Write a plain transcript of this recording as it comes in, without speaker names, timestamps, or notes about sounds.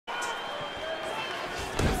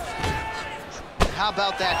how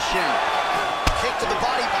about that shin? Kick to the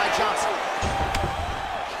body by Johnson.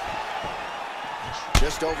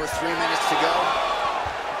 Just over 3 minutes to go.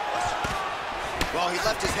 Well, he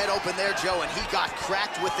left his head open there, Joe, and he got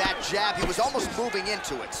cracked with that jab. He was almost moving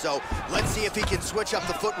into it. So let's see if he can switch up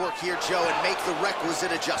the footwork here, Joe, and make the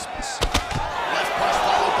requisite adjustments. Left punch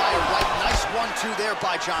followed by a right. Nice 1-2 there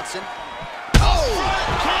by Johnson. Oh!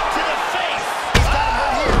 Kick to the face. He's got him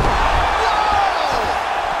right here. Whoa!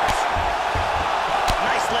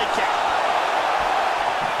 Nice leg kick.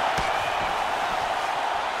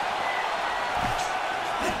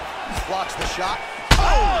 Blocks the shot.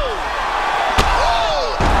 Oh!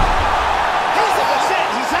 Oh! That's it.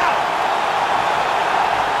 He's out.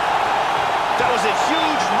 That was a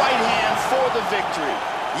huge right hand for the victory.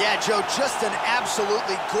 Yeah, Joe, just an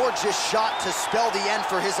absolutely gorgeous shot to spell the end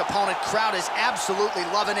for his opponent. Crowd is absolutely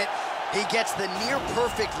loving it. He gets the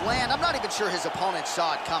near-perfect land. I'm not even sure his opponent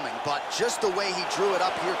saw it coming, but just the way he drew it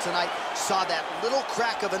up here tonight, saw that little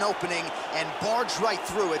crack of an opening and barged right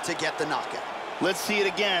through it to get the knockout. Let's see it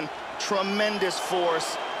again. Tremendous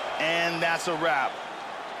force, and that's a wrap.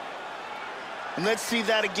 And let's see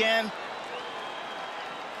that again.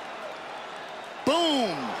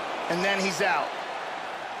 Boom! And then he's out.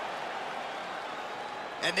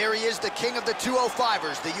 And there he is, the king of the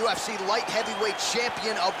 205ers, the UFC light heavyweight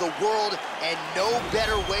champion of the world, and no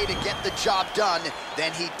better way to get the job done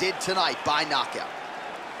than he did tonight by knockout.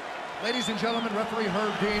 Ladies and gentlemen, referee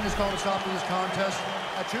Herb Dean has called a stop to this contest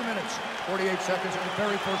at 2 minutes, 48 seconds of the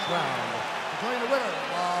very first round. Declaring the winner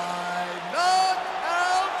by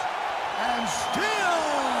knockout, and still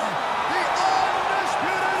the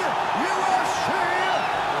undisputed UFC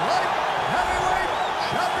light heavyweight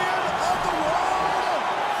champion of the world,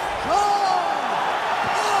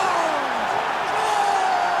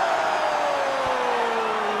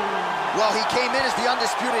 Well, he came in as the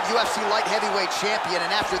undisputed UFC light heavyweight champion,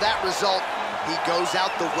 and after that result, he goes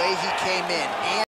out the way he came in.